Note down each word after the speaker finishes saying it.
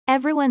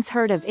Everyone's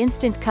heard of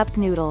instant cup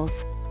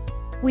noodles.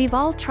 We've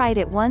all tried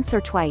it once or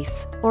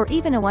twice, or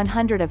even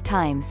 100 of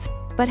times,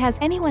 but has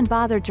anyone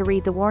bothered to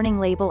read the warning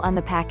label on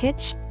the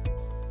package?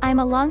 I'm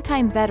a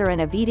longtime veteran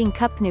of eating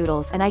cup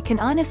noodles and I can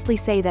honestly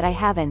say that I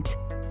haven't.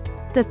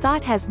 The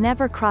thought has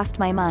never crossed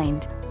my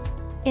mind.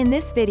 In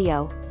this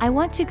video, I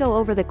want to go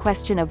over the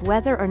question of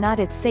whether or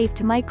not it's safe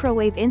to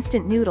microwave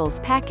instant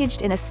noodles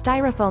packaged in a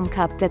styrofoam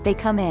cup that they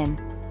come in.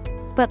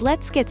 But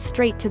let's get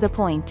straight to the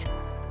point.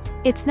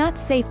 It's not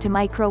safe to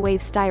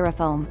microwave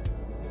styrofoam.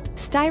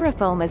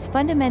 Styrofoam is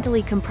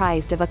fundamentally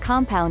comprised of a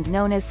compound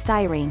known as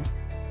styrene.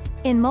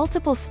 In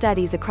multiple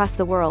studies across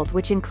the world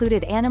which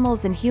included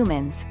animals and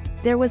humans,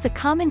 there was a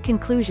common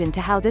conclusion to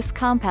how this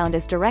compound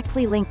is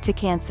directly linked to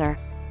cancer.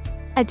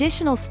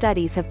 Additional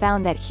studies have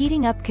found that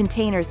heating up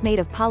containers made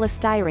of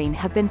polystyrene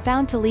have been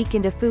found to leak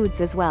into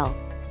foods as well.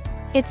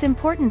 It's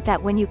important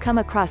that when you come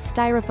across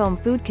styrofoam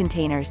food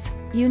containers,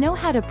 you know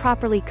how to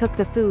properly cook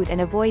the food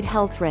and avoid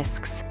health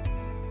risks.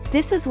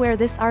 This is where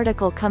this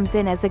article comes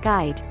in as a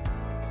guide.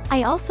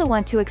 I also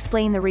want to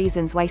explain the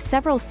reasons why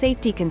several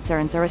safety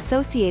concerns are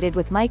associated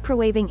with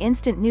microwaving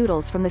instant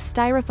noodles from the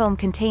styrofoam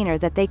container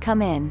that they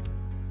come in.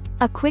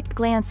 A quick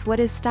glance: what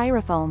is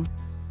styrofoam?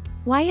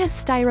 Why is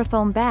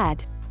styrofoam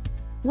bad?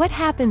 What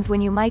happens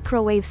when you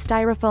microwave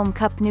styrofoam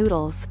cup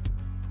noodles?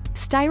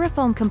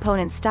 Styrofoam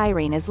component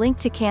styrene is linked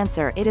to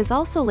cancer. It is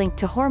also linked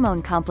to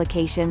hormone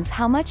complications.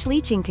 How much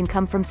leaching can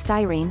come from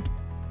styrene?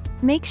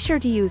 Make sure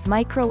to use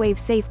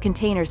microwave-safe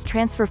containers.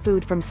 Transfer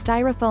food from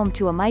styrofoam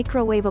to a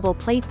microwavable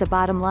plate. The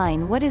bottom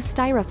line: what is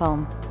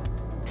styrofoam?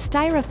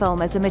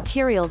 Styrofoam is a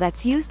material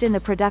that's used in the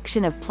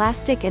production of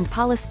plastic and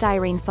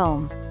polystyrene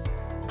foam.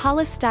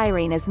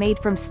 Polystyrene is made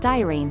from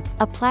styrene,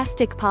 a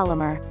plastic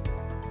polymer.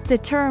 The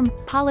term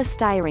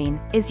polystyrene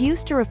is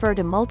used to refer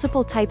to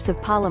multiple types of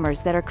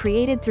polymers that are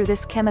created through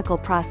this chemical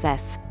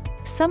process.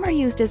 Some are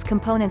used as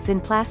components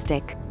in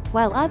plastic,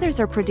 while others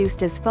are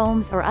produced as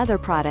foams or other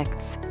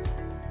products.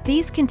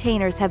 These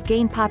containers have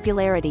gained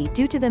popularity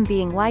due to them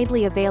being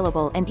widely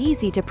available and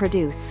easy to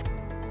produce.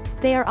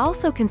 They are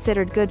also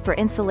considered good for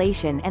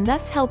insulation and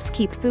thus helps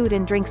keep food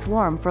and drinks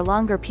warm for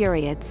longer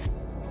periods.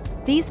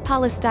 These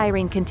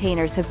polystyrene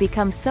containers have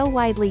become so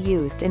widely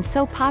used and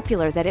so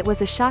popular that it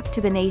was a shock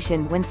to the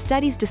nation when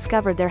studies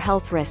discovered their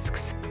health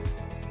risks.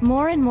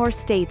 More and more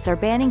states are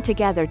banding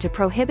together to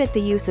prohibit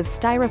the use of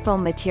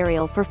styrofoam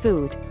material for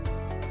food.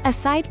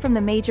 Aside from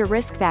the major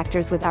risk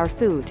factors with our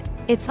food,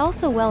 it's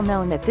also well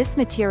known that this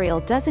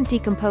material doesn't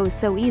decompose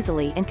so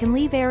easily and can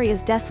leave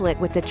areas desolate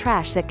with the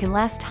trash that can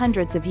last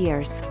hundreds of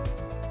years.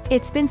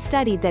 It's been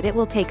studied that it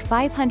will take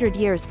 500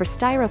 years for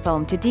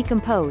styrofoam to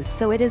decompose,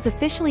 so it is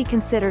officially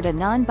considered a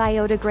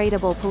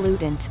non-biodegradable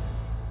pollutant.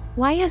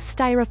 Why is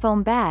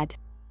styrofoam bad?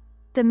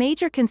 The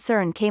major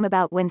concern came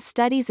about when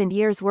studies and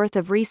years' worth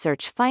of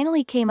research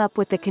finally came up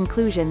with the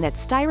conclusion that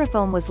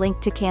styrofoam was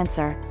linked to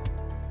cancer.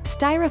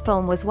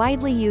 Styrofoam was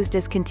widely used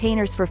as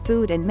containers for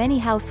food, and many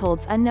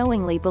households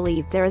unknowingly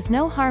believed there is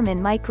no harm in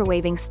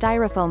microwaving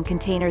styrofoam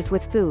containers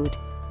with food.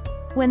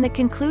 When the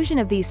conclusion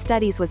of these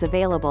studies was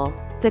available,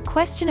 the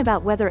question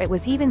about whether it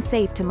was even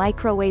safe to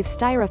microwave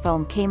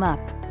styrofoam came up.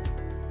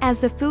 As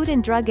the Food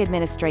and Drug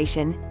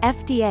Administration,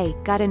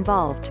 FDA, got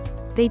involved,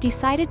 they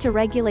decided to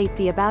regulate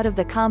the amount of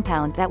the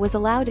compound that was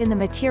allowed in the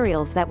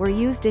materials that were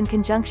used in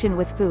conjunction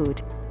with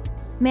food.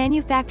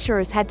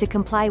 Manufacturers had to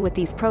comply with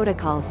these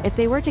protocols if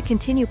they were to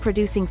continue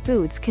producing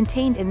foods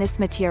contained in this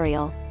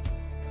material.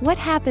 What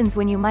happens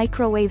when you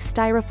microwave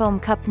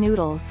styrofoam cup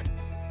noodles?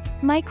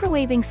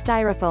 Microwaving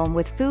styrofoam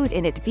with food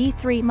in it.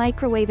 V3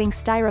 Microwaving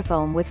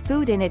styrofoam with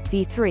food in it.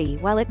 V3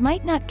 While it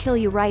might not kill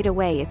you right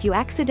away if you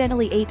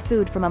accidentally ate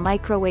food from a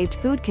microwaved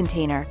food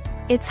container,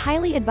 it's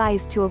highly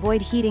advised to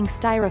avoid heating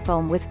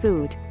styrofoam with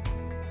food.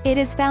 It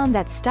is found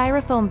that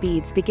styrofoam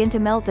beads begin to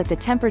melt at the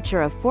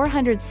temperature of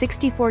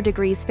 464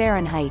 degrees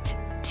Fahrenheit,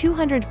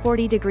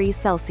 240 degrees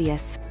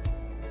Celsius.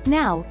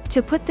 Now,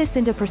 to put this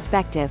into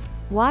perspective,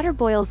 water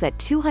boils at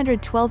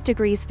 212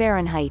 degrees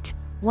Fahrenheit,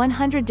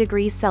 100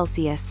 degrees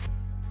Celsius.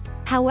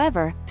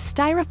 However,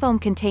 styrofoam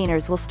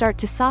containers will start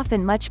to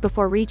soften much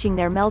before reaching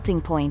their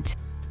melting point.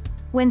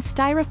 When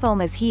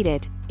styrofoam is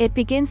heated, it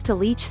begins to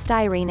leach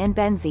styrene and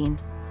benzene.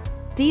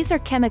 These are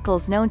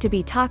chemicals known to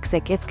be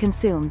toxic if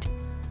consumed.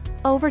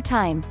 Over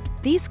time,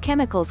 these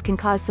chemicals can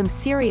cause some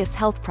serious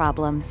health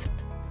problems.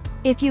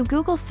 If you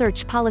Google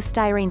search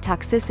polystyrene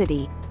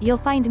toxicity, you'll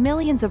find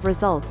millions of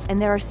results, and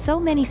there are so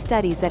many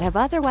studies that have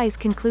otherwise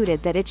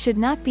concluded that it should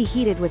not be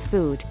heated with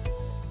food.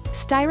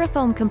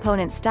 Styrofoam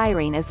component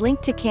styrene is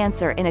linked to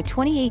cancer. In a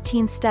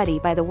 2018 study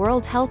by the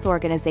World Health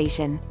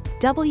Organization,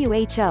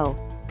 WHO,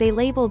 they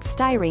labeled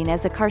styrene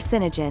as a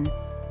carcinogen.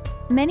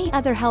 Many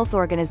other health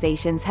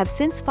organizations have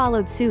since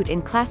followed suit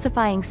in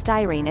classifying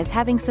styrene as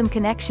having some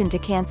connection to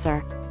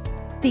cancer.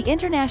 The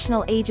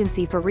International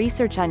Agency for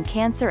Research on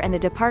Cancer and the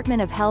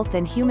Department of Health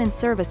and Human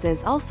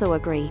Services also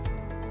agree.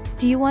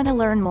 Do you want to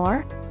learn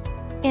more?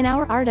 In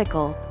our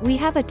article, we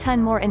have a ton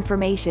more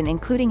information,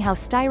 including how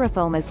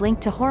styrofoam is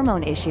linked to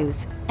hormone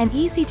issues, an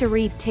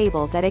easy-to-read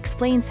table that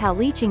explains how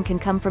leaching can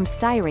come from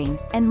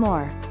styrene, and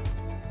more.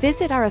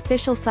 Visit our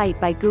official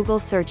site by Google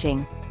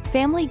searching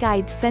Family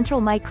Guide's Central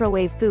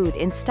Microwave Food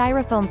in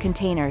Styrofoam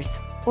Containers,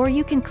 or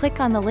you can click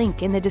on the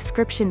link in the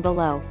description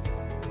below.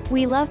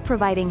 We love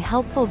providing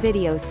helpful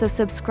videos, so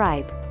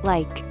subscribe,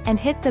 like, and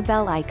hit the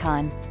bell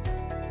icon.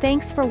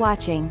 Thanks for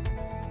watching.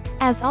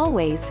 As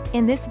always,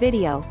 in this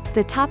video,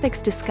 the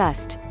topics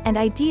discussed and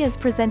ideas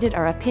presented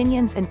are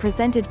opinions and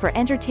presented for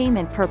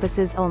entertainment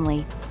purposes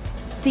only.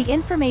 The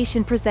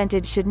information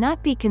presented should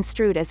not be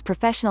construed as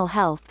professional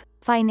health,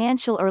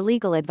 financial or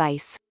legal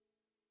advice.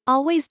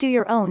 Always do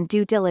your own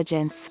due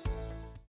diligence.